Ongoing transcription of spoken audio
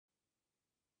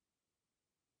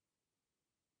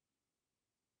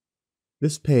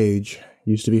This page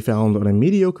used to be found on a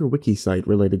mediocre wiki site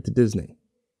related to Disney.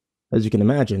 As you can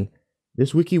imagine,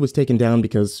 this wiki was taken down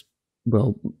because,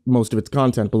 well, most of its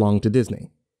content belonged to Disney.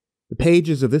 The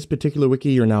pages of this particular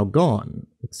wiki are now gone,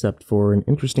 except for an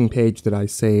interesting page that I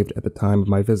saved at the time of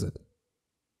my visit.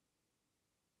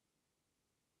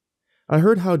 I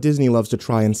heard how Disney loves to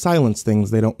try and silence things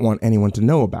they don't want anyone to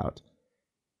know about.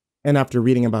 And after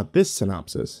reading about this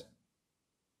synopsis,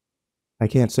 I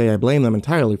can't say I blame them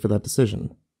entirely for that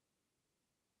decision.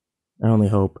 I only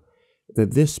hope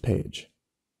that this page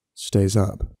stays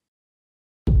up.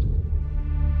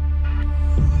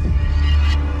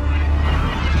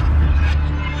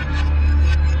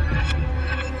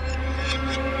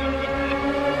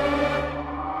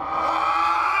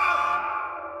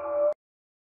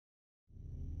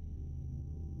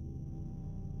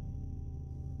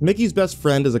 Mickey's Best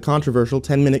Friend is a controversial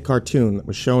 10-minute cartoon that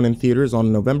was shown in theaters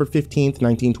on November 15,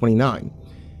 1929.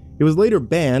 It was later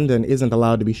banned and isn't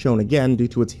allowed to be shown again due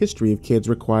to its history of kids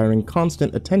requiring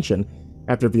constant attention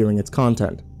after viewing its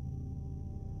content.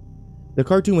 The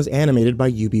cartoon was animated by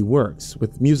UB Works,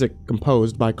 with music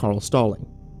composed by Carl Stalling.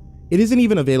 It isn't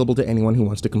even available to anyone who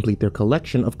wants to complete their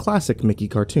collection of classic Mickey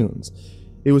cartoons.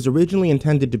 It was originally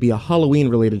intended to be a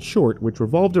Halloween-related short which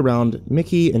revolved around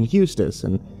Mickey and Eustace,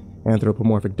 an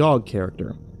anthropomorphic dog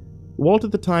character. Walt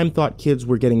at the time thought kids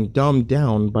were getting dumbed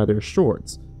down by their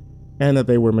shorts, and that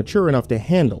they were mature enough to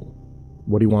handle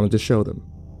what he wanted to show them.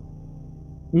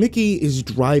 Mickey is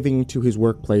driving to his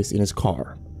workplace in his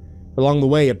car. Along the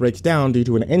way, it breaks down due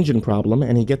to an engine problem,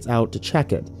 and he gets out to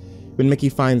check it. When Mickey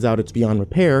finds out it's beyond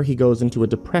repair, he goes into a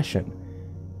depression,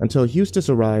 until Eustace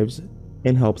arrives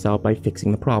and helps out by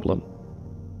fixing the problem.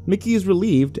 Mickey is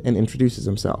relieved and introduces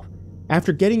himself.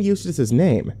 After getting Eustace's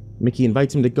name, Mickey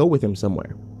invites him to go with him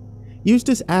somewhere.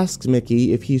 Eustace asks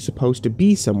Mickey if he's supposed to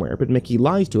be somewhere, but Mickey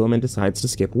lies to him and decides to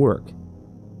skip work.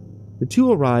 The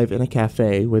two arrive in a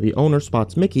cafe where the owner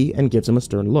spots Mickey and gives him a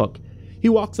stern look. He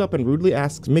walks up and rudely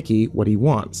asks Mickey what he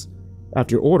wants.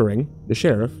 After ordering, the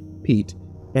sheriff, Pete,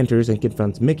 enters and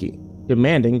confronts Mickey,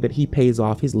 demanding that he pays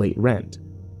off his late rent.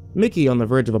 Mickey, on the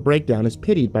verge of a breakdown, is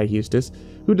pitied by Eustace,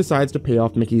 who decides to pay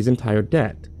off Mickey's entire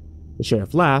debt. The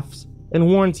sheriff laughs and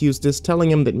warns Eustace,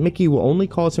 telling him that Mickey will only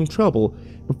cause him trouble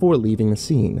before leaving the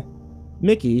scene.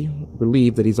 Mickey,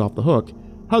 relieved that he's off the hook,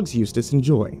 hugs Eustace in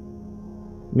joy.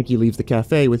 Mickey leaves the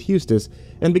cafe with Eustace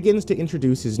and begins to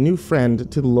introduce his new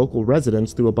friend to the local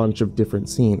residents through a bunch of different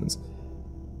scenes.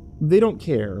 They don't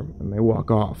care, and they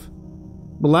walk off.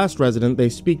 The last resident they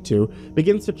speak to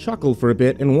begins to chuckle for a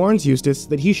bit and warns Eustace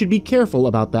that he should be careful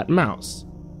about that mouse.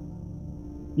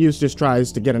 Eustace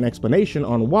tries to get an explanation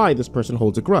on why this person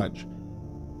holds a grudge,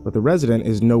 but the resident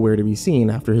is nowhere to be seen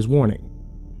after his warning.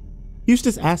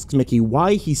 Eustace asks Mickey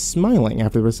why he's smiling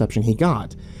after the reception he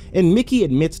got, and Mickey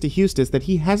admits to Eustace that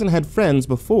he hasn't had friends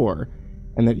before,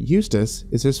 and that Eustace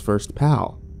is his first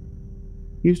pal.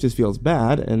 Eustace feels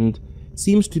bad and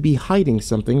seems to be hiding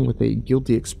something with a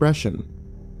guilty expression.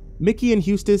 Mickey and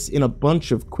Eustace, in a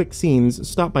bunch of quick scenes,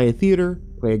 stop by a theater,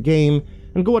 play a game,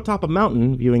 and go atop a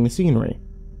mountain viewing the scenery.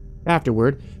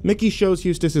 Afterward, Mickey shows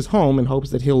Eustace his home in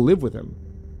hopes that he'll live with him.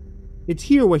 It's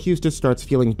here where Eustace starts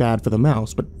feeling bad for the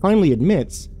mouse, but finally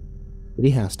admits that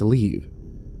he has to leave.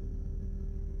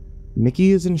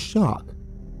 Mickey is in shock,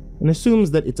 and assumes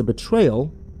that it's a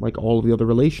betrayal, like all of the other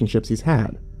relationships he's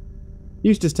had.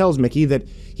 Eustace tells Mickey that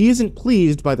he isn't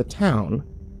pleased by the town,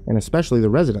 and especially the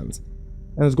residents,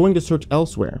 and is going to search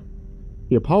elsewhere.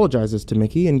 He apologizes to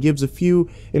Mickey and gives a few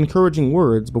encouraging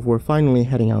words before finally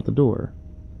heading out the door.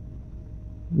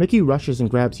 Mickey rushes and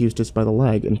grabs Eustace by the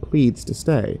leg and pleads to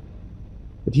stay,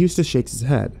 but Eustace shakes his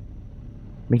head.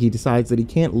 Mickey decides that he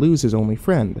can't lose his only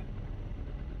friend,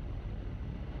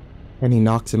 and he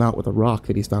knocks him out with a rock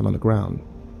that he's found on the ground.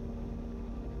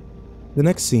 The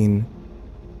next scene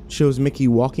shows Mickey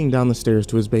walking down the stairs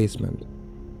to his basement.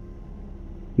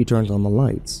 He turns on the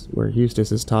lights, where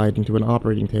Eustace is tied into an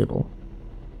operating table.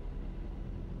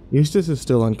 Eustace is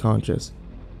still unconscious.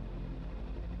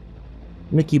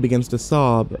 Mickey begins to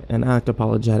sob and act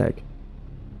apologetic.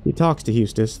 He talks to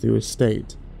Eustace through his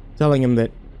state, telling him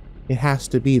that it has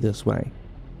to be this way.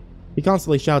 He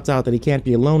constantly shouts out that he can't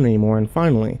be alone anymore, and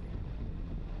finally,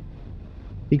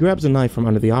 he grabs a knife from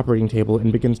under the operating table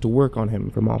and begins to work on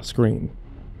him from off-screen.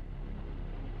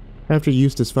 After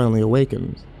Eustace finally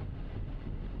awakens,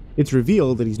 it's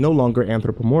revealed that he's no longer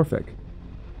anthropomorphic,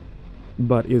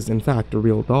 but is in fact a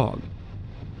real dog.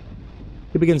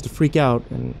 He begins to freak out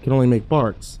and can only make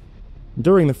barks.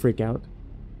 During the freakout,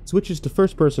 it switches to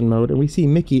first-person mode and we see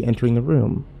Mickey entering the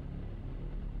room.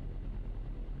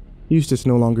 Eustace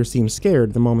no longer seems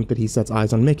scared the moment that he sets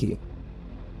eyes on Mickey.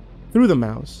 Through the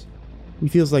mouse, He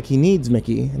feels like he needs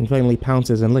Mickey and finally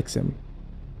pounces and licks him.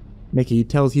 Mickey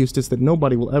tells Eustace that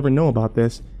nobody will ever know about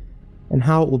this and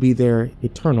how it will be their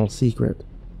eternal secret.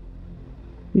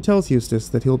 He tells Eustace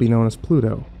that he'll be known as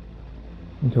Pluto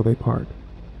until they part.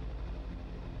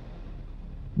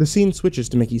 The scene switches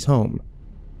to Mickey's home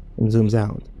and zooms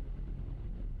out.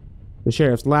 The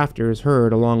sheriff's laughter is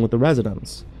heard along with the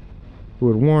residents who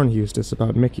had warned Eustace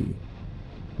about Mickey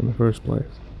in the first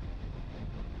place.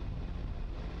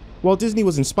 While Disney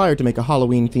was inspired to make a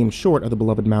Halloween-themed short of the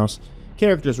beloved mouse,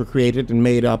 characters were created and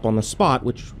made up on the spot,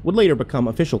 which would later become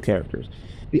official characters.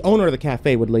 The owner of the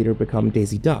cafe would later become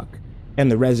Daisy Duck, and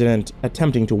the resident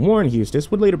attempting to warn Eustace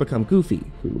would later become Goofy,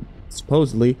 who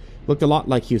supposedly looked a lot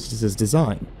like Eustace's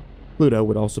design. Pluto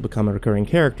would also become a recurring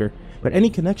character, but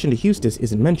any connection to Eustace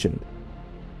isn't mentioned.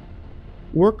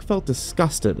 Work felt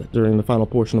disgusted during the final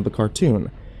portion of the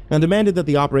cartoon, and demanded that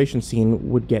the operation scene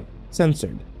would get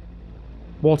censored.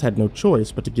 Walt had no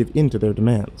choice but to give in to their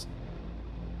demands.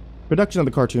 Production of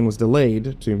the cartoon was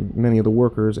delayed, to many of the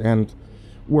workers and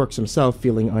Works himself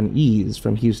feeling unease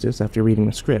from Eustace after reading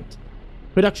the script.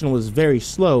 Production was very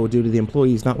slow due to the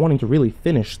employees not wanting to really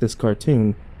finish this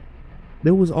cartoon.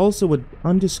 There was also an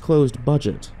undisclosed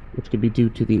budget, which could be due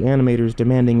to the animators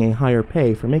demanding a higher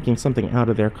pay for making something out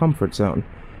of their comfort zone,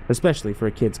 especially for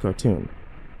a kid's cartoon.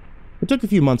 It took a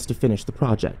few months to finish the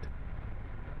project.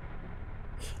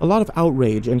 A lot of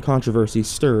outrage and controversy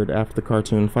stirred after the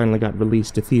cartoon finally got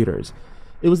released to theaters.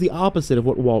 It was the opposite of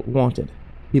what Walt wanted.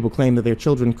 People claimed that their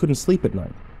children couldn't sleep at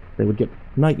night. They would get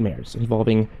nightmares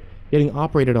involving getting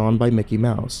operated on by Mickey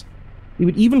Mouse. It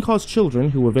would even cause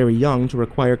children who were very young to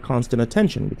require constant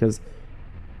attention because,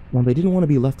 well, they didn't want to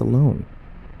be left alone,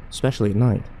 especially at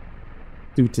night.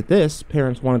 Due to this,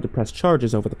 parents wanted to press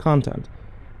charges over the content.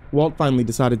 Walt finally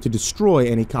decided to destroy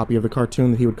any copy of the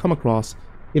cartoon that he would come across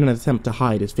in an attempt to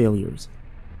hide his failures.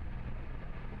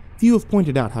 Few have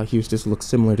pointed out how Eustace looks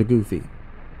similar to Goofy.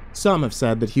 Some have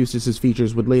said that Eustace's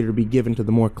features would later be given to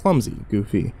the more clumsy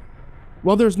Goofy.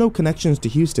 While there's no connections to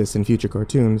Eustace in future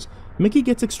cartoons, Mickey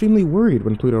gets extremely worried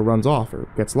when Pluto runs off or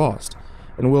gets lost,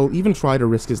 and will even try to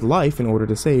risk his life in order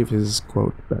to save his,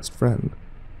 quote, best friend.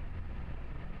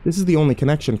 This is the only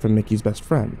connection from Mickey's best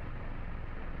friend,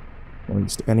 at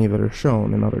least any that are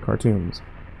shown in other cartoons.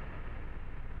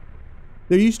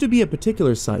 There used to be a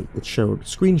particular site that showed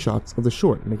screenshots of the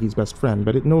short Mickey's Best Friend,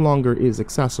 but it no longer is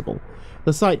accessible.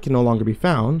 The site can no longer be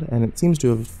found, and it seems to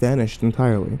have vanished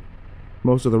entirely.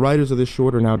 Most of the writers of this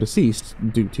short are now deceased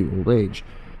due to old age,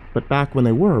 but back when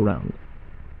they were around,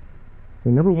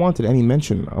 they never wanted any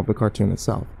mention of the cartoon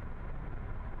itself.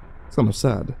 Some have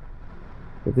said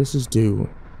that this is due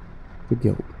to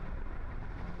guilt.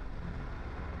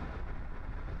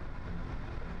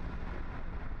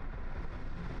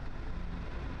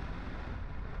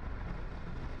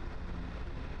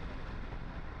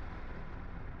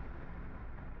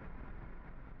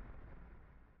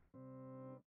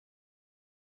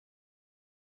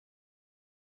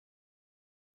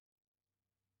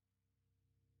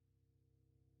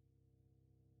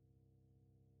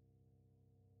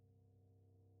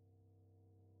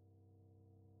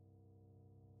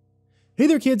 Hey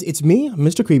there kids, it's me,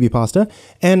 MrCreepyPasta,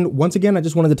 and once again I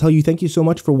just wanted to tell you thank you so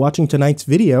much for watching tonight's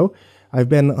video. I've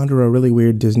been under a really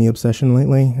weird Disney obsession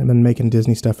lately. I've been making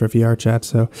Disney stuff for VR chat,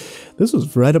 so this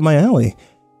was right up my alley.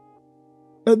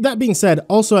 That being said,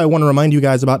 also I want to remind you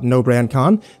guys about No Brand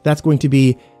Con. That's going to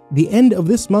be the end of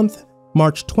this month,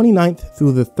 March 29th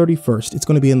through the 31st. It's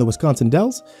going to be in the Wisconsin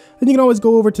Dells, and you can always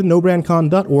go over to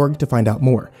nobrandcon.org to find out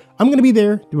more. I'm going to be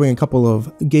there doing a couple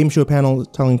of game show panels,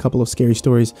 telling a couple of scary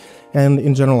stories, and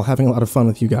in general having a lot of fun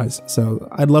with you guys, so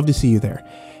I'd love to see you there.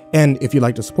 And if you'd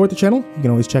like to support the channel, you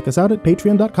can always check us out at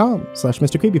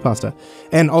patreon.com/MrCreepyPasta.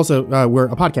 And also, we're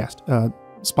a podcast,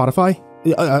 Spotify,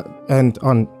 and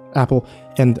on Apple,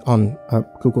 and on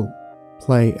Google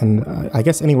Play, and I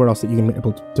guess anywhere else that you can be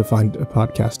able to find a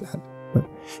podcast at. But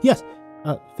yes,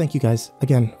 thank you guys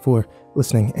again for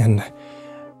listening, and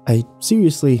I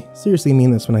seriously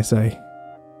mean this when I say,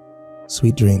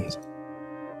 sweet dreams.